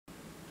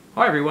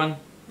Hi everyone,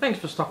 thanks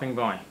for stopping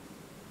by.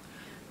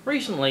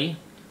 Recently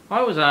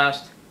I was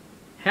asked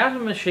how to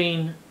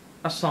machine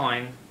a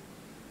sign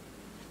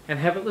and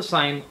have it the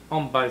same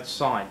on both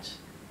sides.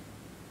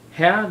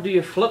 How do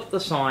you flip the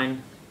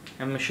sign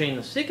and machine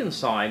the second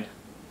side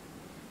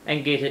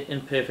and get it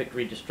in perfect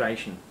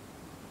registration?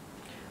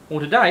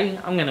 Well, today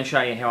I'm going to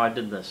show you how I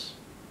did this.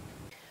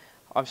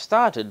 I've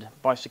started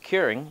by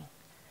securing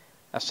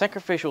a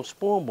sacrificial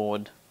spoil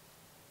board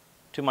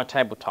to my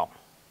tabletop.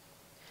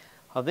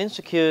 I've then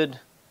secured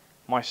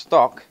my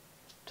stock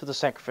to the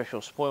sacrificial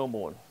spoil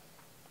board.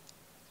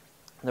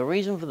 The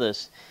reason for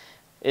this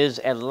is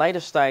at a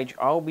later stage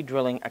I'll be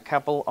drilling a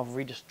couple of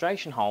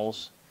registration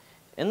holes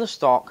in the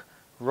stock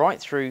right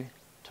through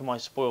to my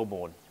spoil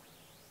board.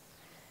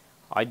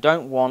 I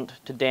don't want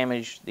to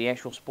damage the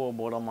actual spoil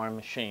board on my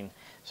machine,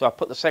 so I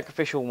put the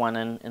sacrificial one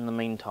in the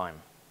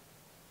meantime.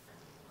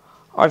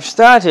 I've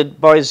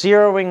started by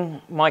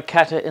zeroing my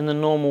cutter in the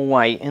normal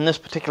way, in this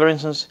particular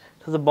instance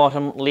to the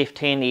bottom left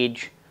hand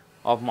edge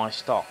of my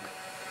stock.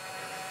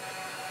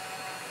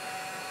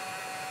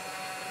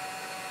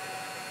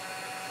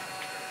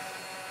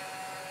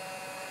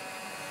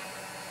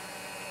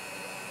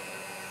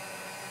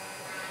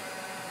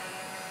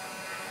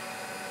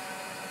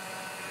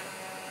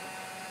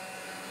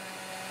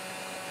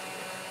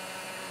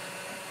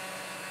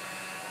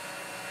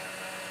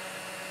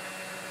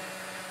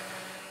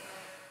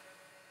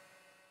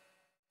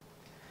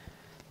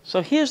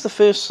 So here's the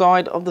first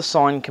side of the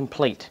sign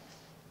complete.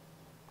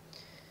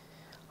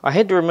 I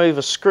had to remove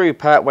a screw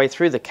part way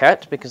through the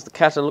cut because the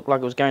cutter looked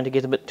like it was going to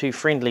get a bit too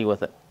friendly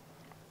with it.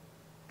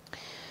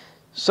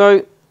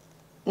 So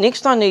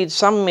next I need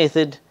some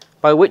method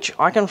by which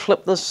I can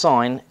flip this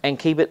sign and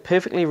keep it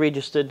perfectly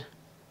registered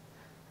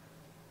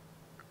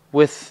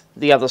with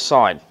the other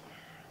side.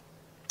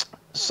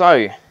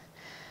 So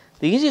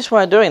the easiest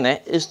way of doing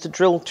that is to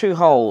drill two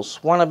holes,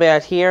 one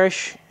about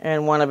here-ish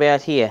and one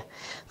about here.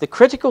 The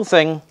critical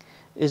thing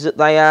is that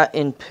they are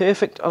in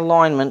perfect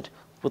alignment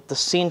with the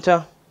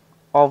center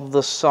of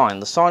the sign.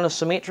 The sign is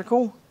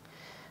symmetrical,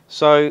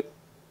 so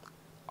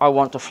I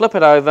want to flip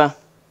it over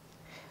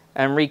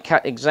and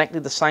recut exactly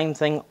the same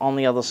thing on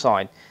the other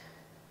side.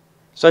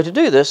 So to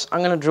do this, I'm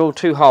going to drill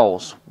two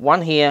holes,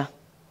 one here,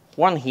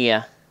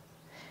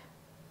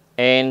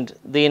 and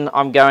then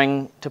I'm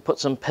going to put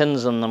some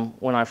pins in them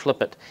when I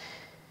flip it.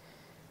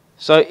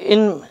 So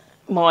in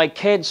my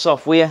CAD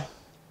software,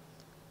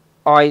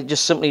 I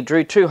just simply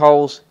drew two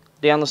holes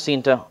down the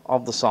center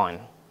of the sign.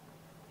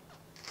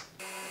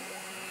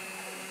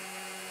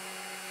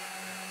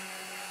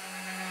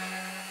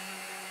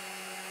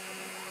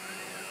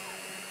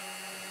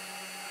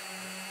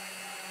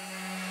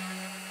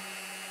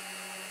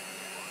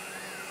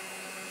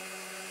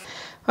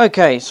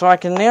 Okay, so I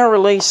can now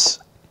release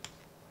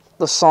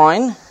the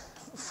sign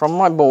from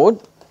my board,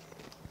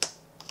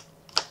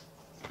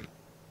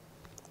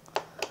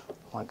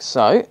 like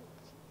so.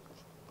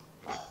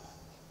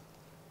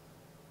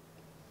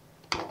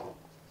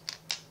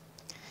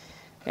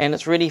 And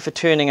it's ready for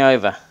turning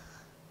over.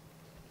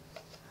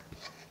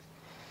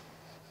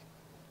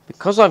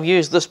 Because I've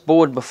used this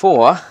board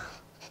before,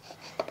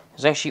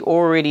 there's actually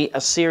already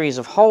a series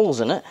of holes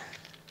in it,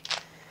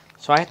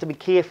 so I have to be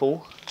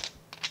careful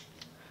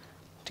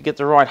to get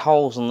the right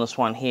holes in this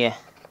one here.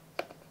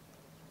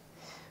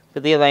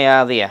 But there they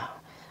are there.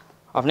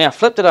 I've now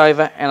flipped it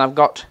over and I've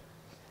got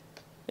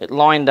it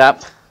lined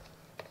up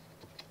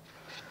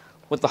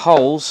with the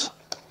holes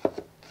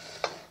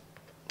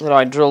that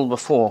I drilled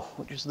before,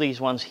 which is these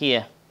ones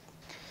here.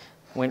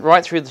 Went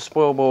right through the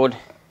spoil board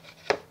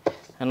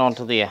and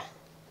onto there.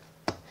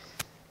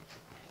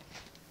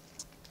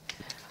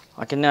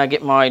 I can now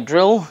get my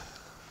drill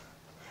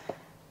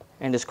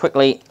and just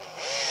quickly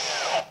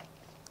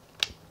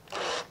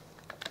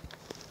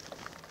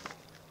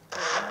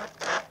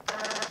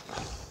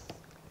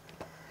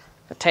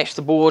attach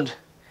the board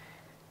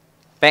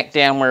back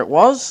down where it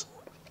was.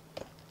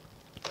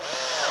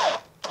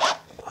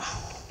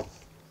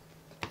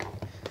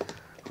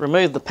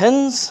 Remove the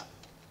pins,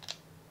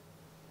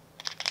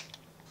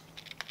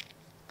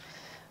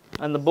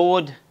 and the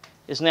board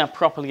is now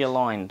properly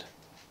aligned.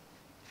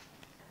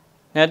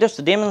 Now, just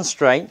to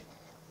demonstrate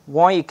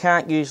why you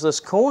can't use this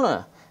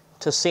corner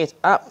to set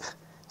up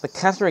the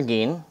cutter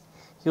again,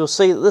 you'll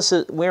see that this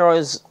is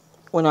where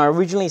when I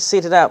originally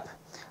set it up,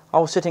 I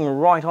was sitting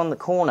right on the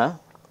corner.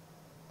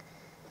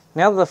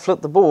 Now that I've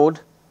flipped the board,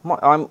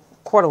 I'm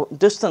quite a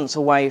distance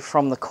away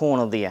from the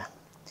corner there.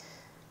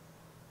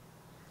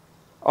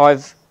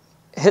 I've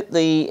hit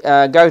the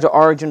go to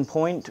origin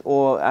point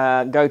or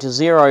go to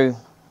 0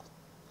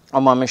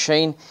 on my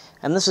machine,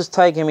 and this has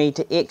taken me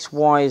to X,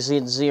 Y,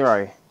 Z,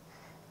 0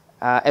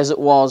 as it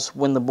was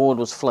when the board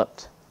was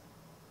flipped.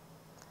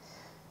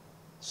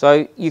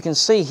 So you can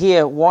see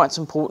here why it's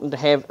important to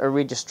have a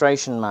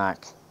registration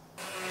mark.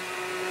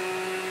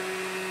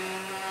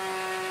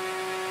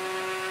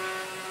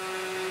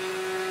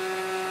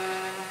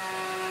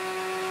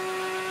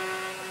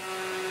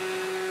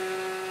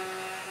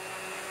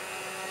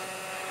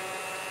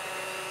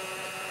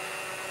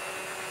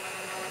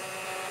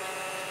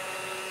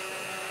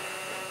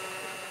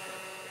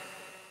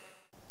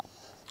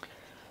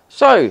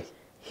 So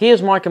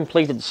here's my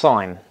completed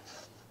sign.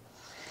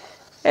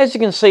 As you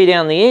can see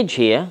down the edge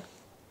here,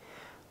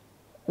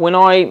 when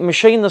I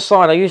machine the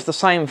side, I use the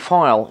same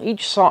file.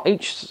 Each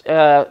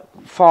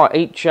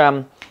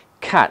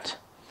cut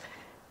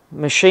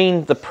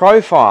machined the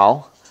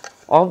profile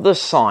of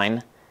this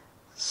sign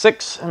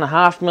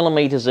 6.5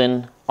 millimeters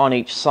in on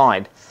each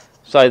side.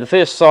 So the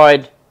first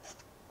side,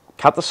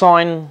 cut the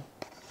sign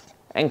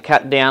and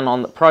cut down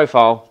on the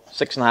profile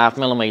 6.5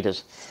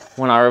 millimeters.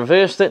 When I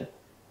reversed it,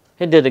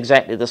 it did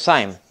exactly the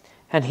same.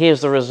 And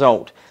here's the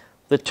result.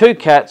 The two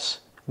cuts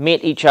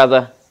met each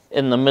other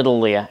in the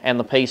middle there, and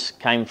the piece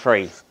came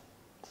free.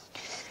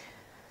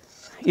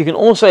 You can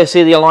also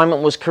see the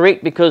alignment was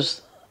correct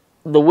because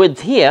the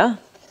width here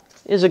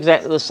is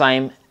exactly the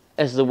same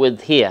as the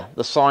width here.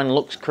 The sign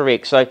looks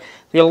correct. So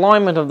the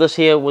alignment of this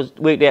here was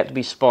worked out to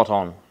be spot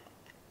on.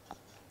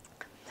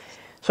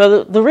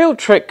 So the real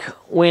trick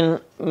when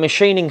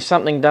machining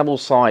something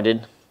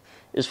double-sided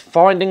is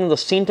finding the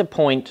center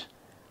point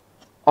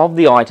of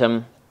the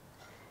item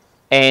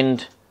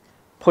and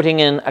putting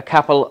in a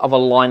couple of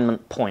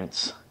alignment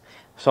points.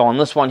 So on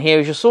this one here,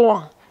 as you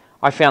saw,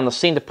 I found the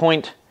center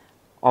point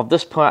of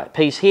this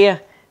piece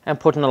here and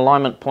put an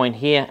alignment point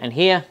here, and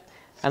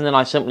then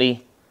I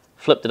simply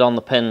flipped it on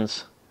the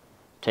pins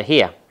to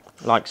here,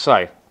 like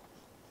so.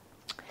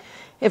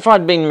 If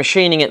I'd been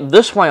machining it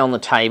this way on the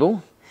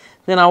table,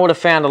 then I would have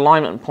found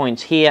alignment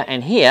points here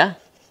and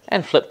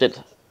flipped it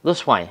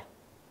this way.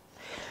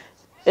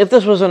 If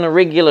this was an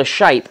irregular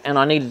shape and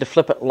I needed to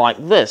flip it like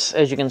this,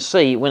 as you can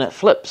see, when it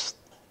flips,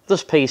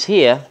 this piece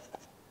here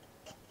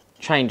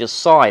changes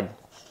side.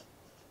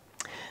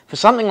 For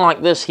something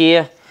like this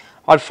here,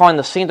 I'd find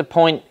the center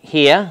point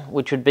here,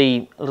 which would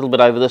be a little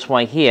bit over this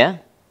way here,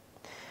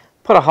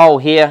 put a hole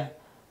here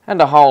and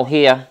a hole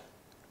here,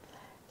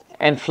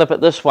 and flip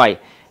it this way.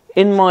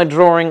 In my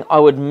drawing, I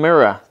would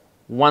mirror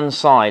one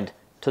side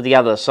to the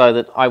other so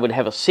that I would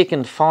have a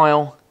second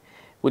file,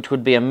 which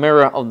would be a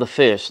mirror of the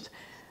first.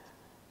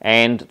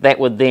 And that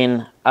would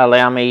then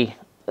allow me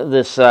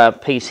this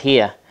piece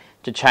here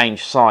to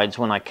change sides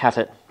when I cut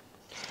it.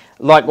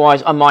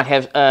 Likewise, I might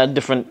have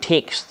different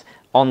text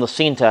on the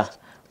center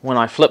when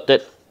I flipped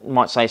it. It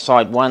might say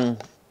side 1,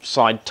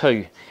 side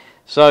 2.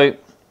 So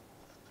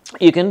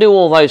you can do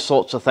all those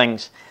sorts of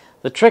things.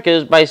 The trick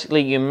is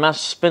basically you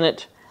must spin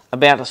it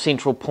about a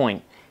central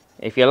point.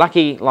 If you're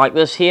lucky like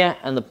this here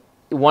and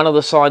one of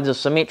the sides is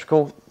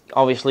symmetrical,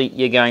 obviously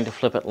you're going to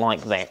flip it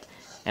like that,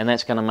 and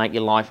that's going to make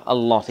your life a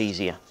lot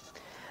easier.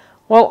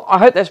 Well, I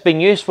hope that's been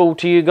useful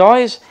to you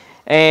guys,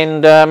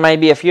 and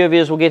maybe a few of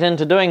you will get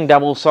into doing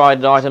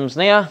double-sided items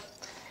now.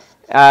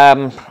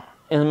 In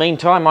the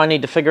meantime, I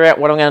need to figure out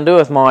what I'm going to do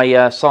with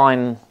my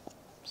sign,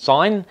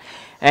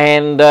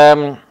 and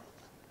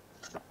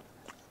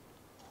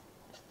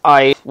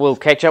I will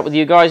catch up with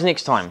you guys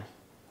next time.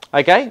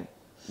 Okay?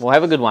 Well,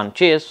 have a good one.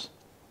 Cheers.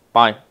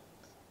 Bye.